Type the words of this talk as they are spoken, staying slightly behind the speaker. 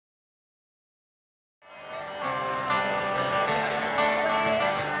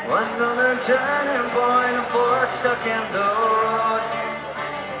Another turning point, a fork stuck in the road.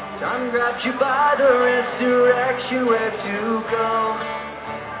 Time grabs you by the wrist, directs you where to go.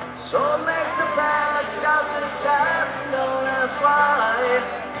 So make the past out the sides known as why.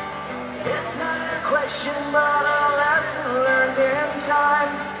 It's not a question but a lesson learned in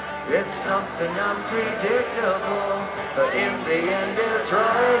time. It's something unpredictable, but in the end it's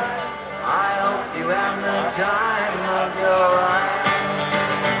right. I hope you have the time of your life.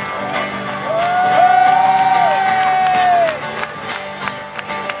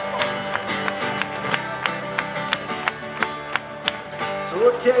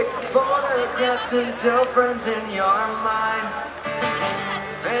 So take the photographs and tell friends in your mind,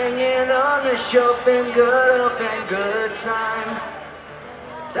 hanging on the shelf in good up and good time.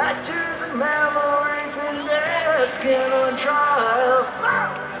 Tattoos and memories and dead skin on trial.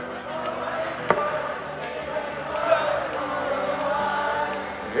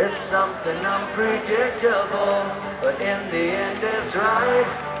 It's something unpredictable, but in the end it's right.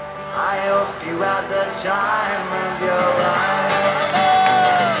 I hope you had the time of your life.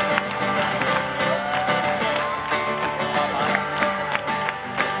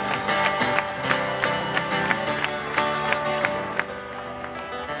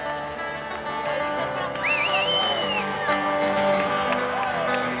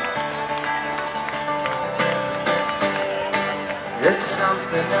 It's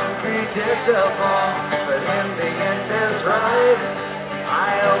something unpredictable, but in the end it's right.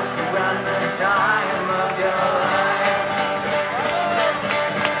 I hope you had the time of your life.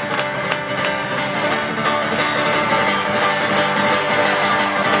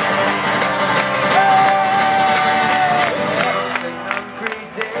 It's something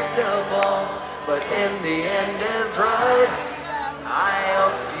unpredictable, but in the end it's right. I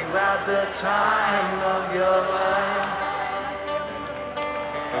hope you had the time of your life.